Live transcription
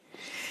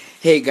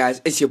Hey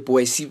guys, it's your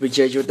boy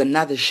Sipho with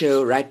another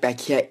show right back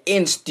here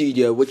in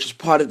studio, which is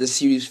part of the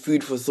series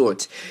Food for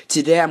Thought.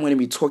 Today I'm going to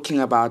be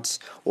talking about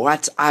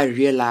what I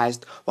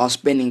realized while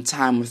spending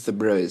time with the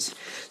bros.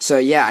 So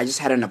yeah, I just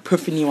had an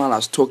epiphany while I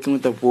was talking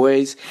with the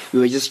boys.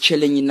 We were just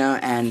chilling,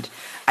 and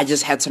I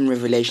just had some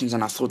revelations,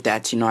 and I thought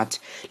that, what,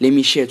 let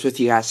me share it with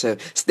you guys. So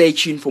stay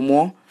tuned for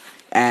more,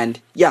 and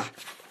yeah,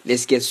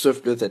 let's get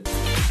swift with it.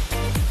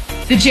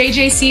 The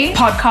JJC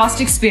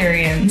Podcast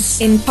Experience.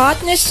 In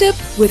partnership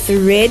with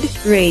Red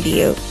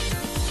Radio.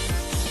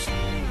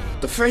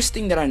 The first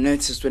thing that I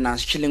noticed when I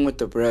was chilling with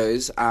the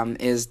bros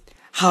is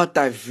how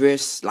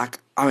diverse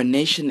our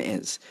nation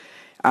is.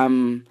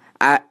 When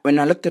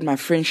I looked at my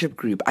friendship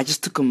group, I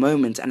just took a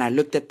moment and I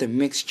looked at the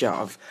mixture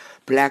of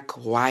black,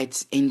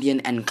 white, Indian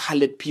and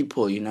colored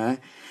people,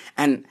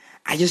 and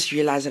I just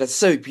realized that it's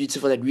so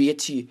beautiful that we get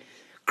to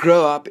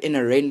grow up in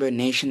a rainbow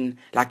nation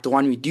like the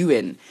one we do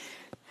in.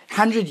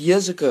 100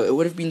 years ago, it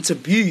would have been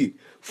taboo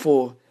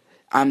for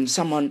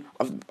someone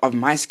of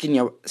my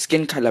skin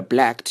color,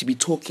 black, to be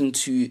talking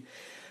to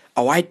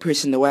a white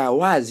person the way I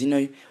was,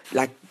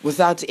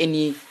 without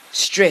any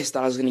stress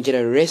that I was going to get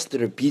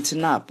arrested or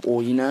beaten up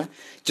or,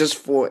 just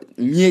for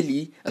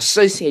merely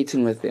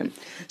associating with them.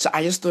 So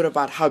I just thought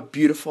about how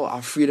beautiful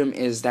our freedom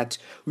is that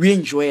we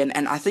enjoy,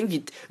 and I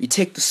think we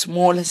take the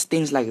smallest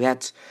things like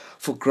that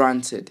for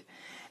granted.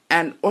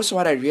 And also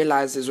what I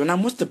realized is when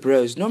I'm with the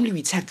bros, normally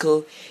we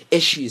tackle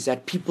issues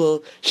that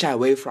people shy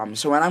away from.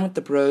 So when I'm with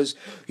the bros,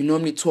 we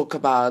normally talk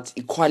about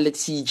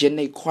equality,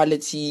 gender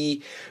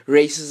equality,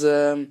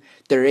 racism,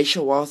 the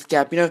racial wealth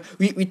gap.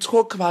 We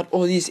talk about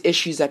all these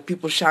issues that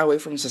people shy away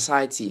from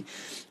society.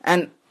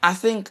 And I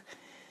think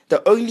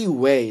the only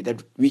way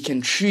that we can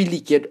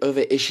truly get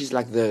over issues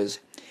like those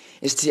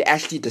is to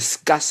actually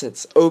discuss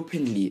it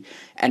openly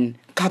and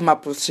come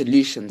up with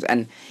solutions.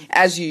 And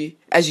as you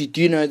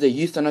do know, the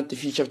youth are not the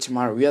future of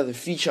tomorrow. We are the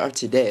future of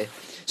today.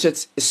 So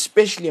it's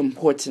especially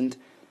important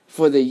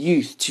for the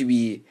youth to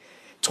be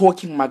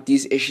talking about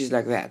these issues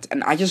like that.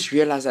 And I just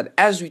realized that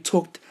as we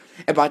talked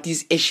about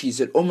these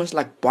issues, it almost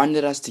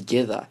bonded us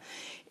together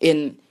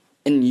in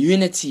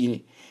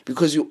unity,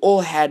 because we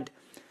all had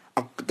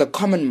the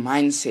common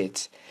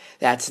mindset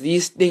that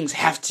these things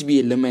have to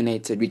be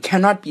eliminated. We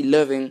cannot be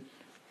living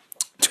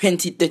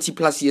 20, 30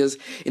 plus years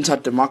into our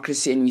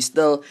democracy and we're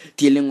still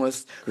dealing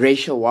with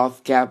racial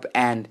wealth gap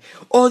and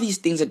all these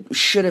things that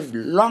should have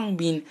long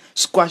been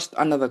squashed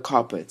under the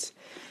carpet.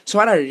 So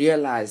what I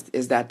realized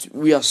is that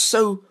we are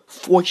so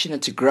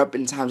fortunate to grow up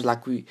in times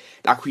like we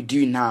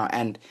do now.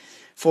 And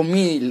for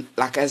me,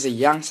 as a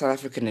young South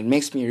African, it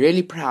makes me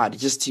really proud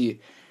just to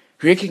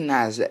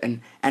recognize and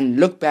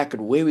look back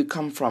at where we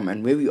come from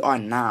and where we are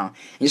now,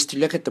 and just to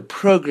look at the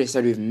progress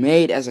that we've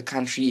made as a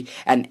country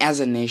and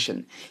as a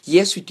nation.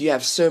 Yes, we do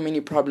have so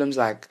many problems,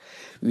 like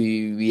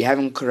we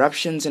having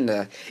corruptions in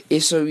the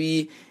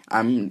SOE,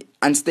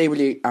 unstable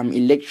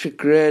electric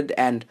grid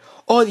and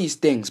all these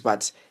things,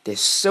 but there's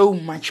so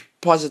much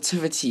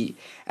positivity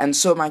and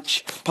so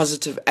much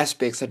positive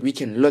aspects that we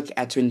can look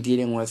at when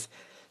dealing with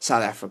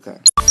South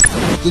Africa.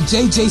 The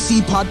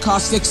JJC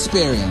Podcast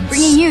Experience.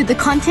 Bringing you the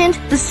content,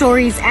 the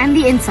stories, and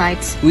the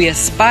insights. We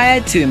aspire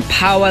to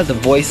empower the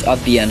voice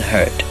of the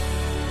unheard.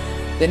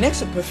 The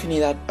next epiphany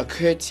that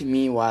occurred to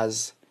me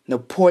was the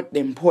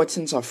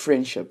importance of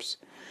friendships.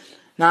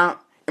 Now,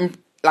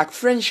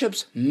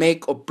 friendships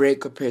make or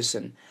break a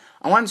person.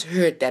 I once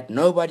heard that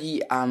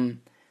nobody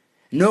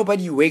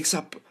wakes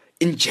up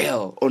in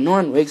jail, or no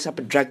one wakes up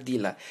a drug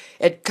dealer.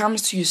 It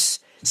comes to you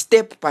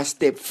step by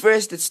step.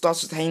 First, it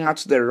starts with hanging out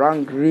to the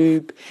wrong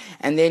group,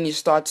 and then you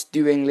start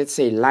doing, let's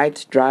say,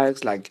 light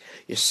drugs like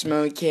you're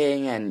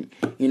smoking, and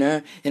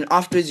then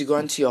afterwards you go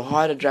into your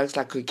harder drugs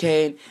like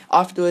cocaine.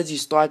 Afterwards, you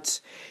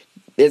start,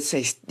 let's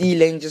say,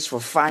 stealing just for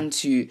fun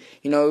to,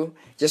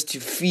 just to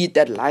feed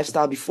that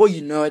lifestyle. Before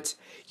you know it,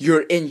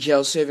 you're in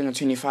jail serving a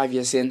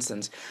 25-year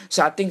sentence.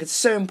 So I think it's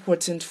so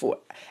important for,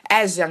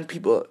 as young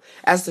people,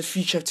 as the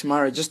future of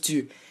tomorrow, just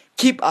to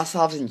keep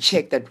ourselves in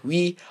check, that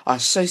we are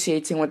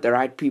associating with the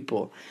right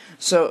people.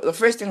 So the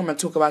first thing I'm going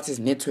to talk about is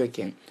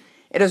networking.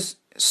 It is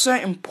so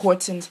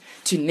important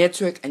to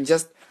network and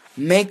just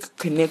make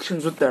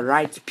connections with the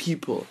right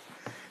people.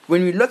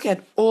 When we look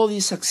at all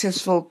these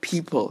successful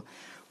people,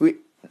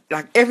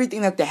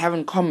 everything that they have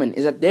in common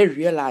is that they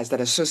realize that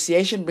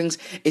association brings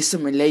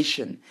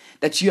assimilation,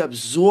 that you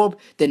absorb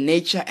the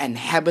nature and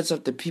habits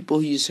of the people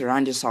who you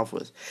surround yourself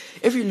with.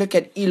 If you look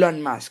at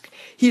Elon Musk,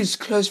 he is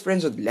close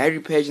friends with Larry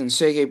Page and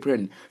Sergey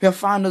Brin, who are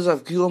founders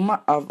of Google.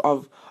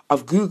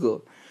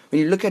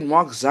 When you look at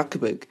Mark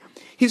Zuckerberg,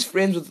 he's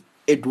friends with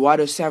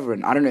Eduardo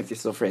Saverin. I don't know if they're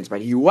still friends,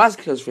 but he was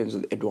close friends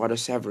with Eduardo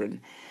Saverin.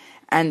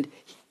 And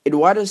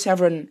Eduardo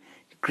Saverin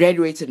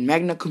graduated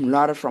magna cum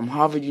laude from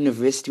Harvard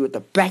University with a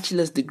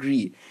bachelor's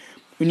degree.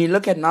 When you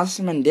look at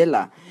Nelson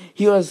Mandela,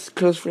 he was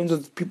close friends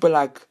with people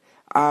like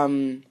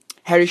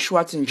Harry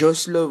Schwartz and Joe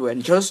Slovo.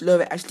 And Joe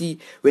Slovo actually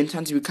went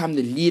on to become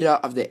the leader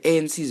of the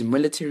ANC's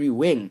military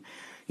wing.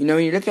 When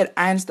you look at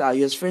Einstein,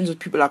 he was friends with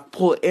people like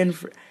Paul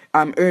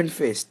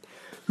Ehrenfest,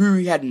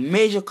 who had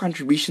major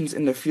contributions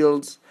in the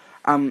fields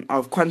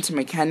of quantum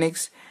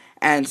mechanics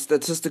and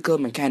statistical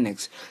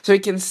mechanics. So you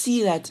can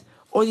see that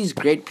all these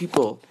great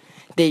people,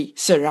 they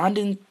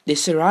surrounded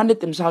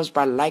themselves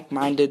by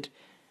like-minded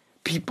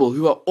people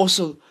who are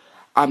also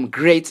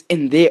great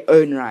in their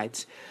own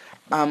right.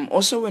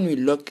 Also, when we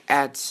look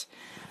at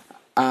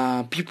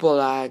people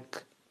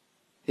like,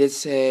 let's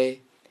say,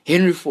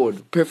 Henry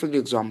Ford, perfect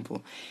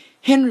example.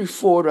 Henry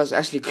Ford was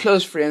actually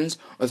close friends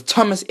with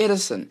Thomas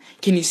Edison.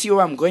 Can you see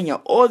where I'm going here?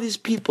 All these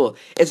people,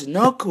 it's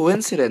no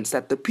coincidence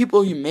that the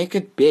people who make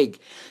it big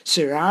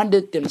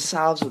surrounded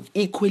themselves with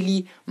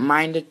equally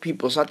minded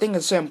people. So I think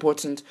it's so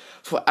important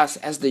for us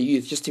as the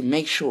youth just to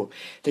make sure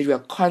that we are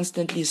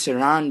constantly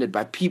surrounded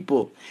by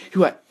people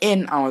who are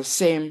in our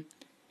same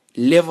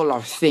level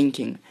of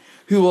thinking,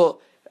 who will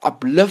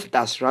uplift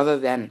us rather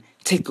than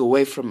take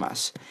away from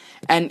us.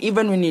 And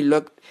even when you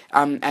look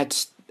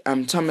at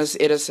Thomas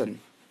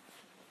Edison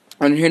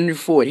and Henry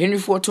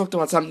Ford talked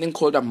about something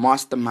called a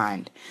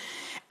mastermind.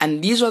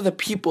 And these are the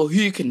people who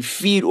you can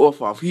feed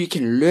off of, who you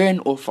can learn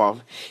off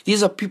of.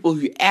 These are people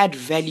who add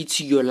value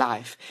to your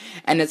life.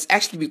 And it's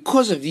actually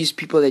because of these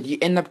people that you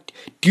end up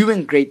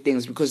doing great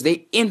things, because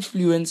they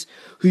influence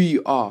who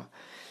you are.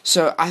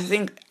 So I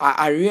think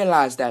I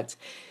realized that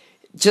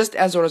just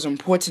as it was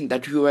important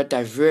that we were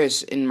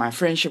diverse in my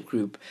friendship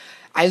group,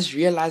 I just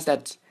realized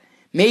that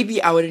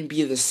maybe I wouldn't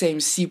be the same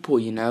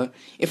Sipho,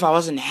 if I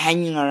wasn't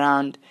hanging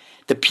around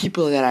the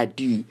people that I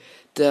do,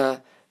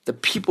 the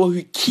people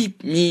who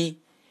keep me,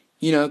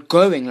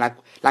 going,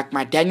 like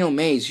my Daniel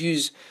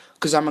Mays,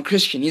 because I'm a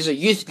Christian, he's a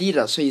youth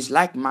leader, so he's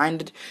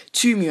like-minded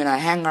to me when I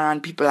hang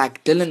around people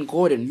like Dylan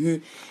Gordon, who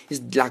is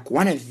like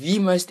one of the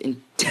most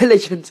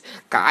intelligent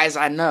guys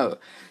I know,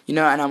 and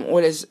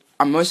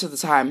I'm most of the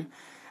time,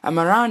 I'm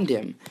around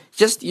him,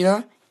 just,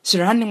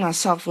 surrounding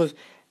myself with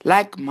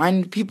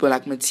like-minded people,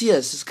 like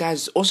Matthias. This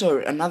guy's also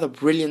another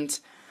brilliant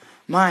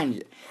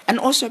mind, and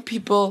also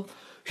people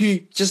who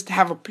just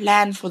have a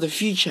plan for the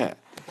future.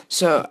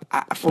 So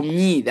for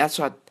me, that's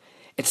what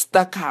it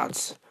stuck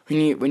out.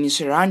 When you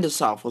surround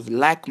yourself with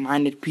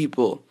like-minded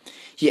people,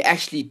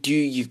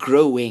 you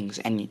grow wings,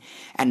 and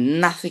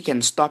nothing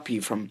can stop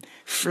you from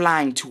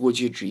flying towards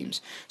your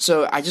dreams.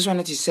 So I just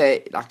wanted to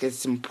say,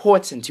 it's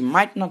important. You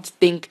might not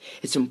think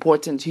it's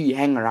important who you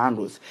hang around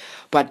with,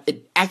 but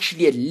it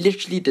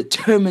literally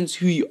determines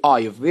who you are,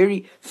 your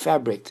very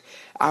fabric.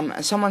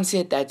 Someone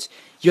said that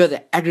you're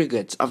the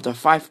aggregate of the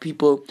 5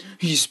 people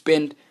who you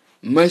spend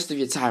most of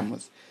your time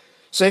with.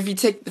 So if you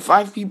take the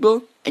 5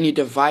 people and you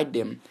divide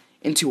them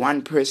into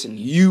one person,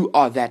 you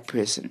are that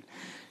person.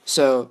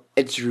 So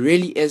it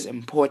really is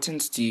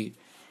important to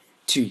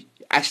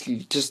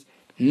actually just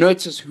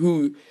notice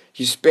who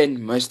you spend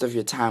most of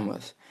your time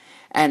with.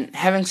 And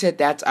having said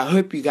that, I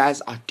hope you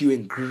guys are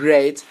doing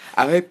great.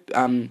 I hope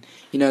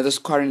this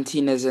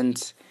quarantine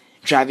isn't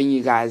driving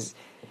you guys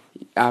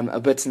a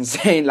bit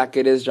insane like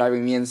it is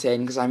driving me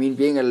insane, because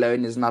being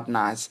alone is not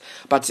nice,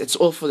 but it's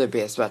all for the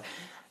best. But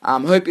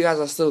hope you guys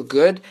are still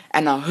good,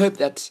 and I hope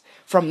that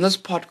from this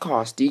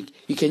podcast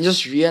you can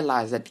just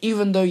realize that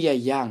even though you're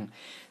young,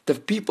 the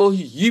people who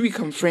you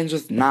become friends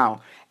with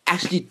now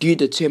actually do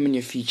determine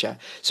your future.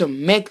 So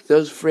make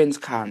those friends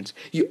count.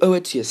 You owe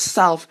it to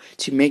yourself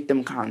to make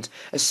them count.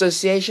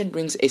 Association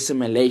brings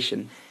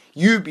assimilation.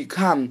 You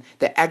become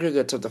the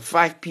aggregate of the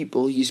 5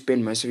 people you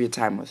spend most of your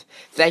time with.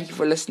 Thank you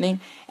for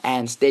listening,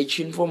 and stay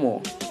tuned for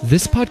more.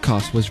 This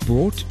podcast was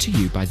brought to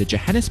you by the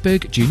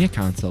Johannesburg Junior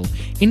Council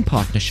in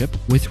partnership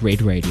with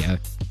Red Radio.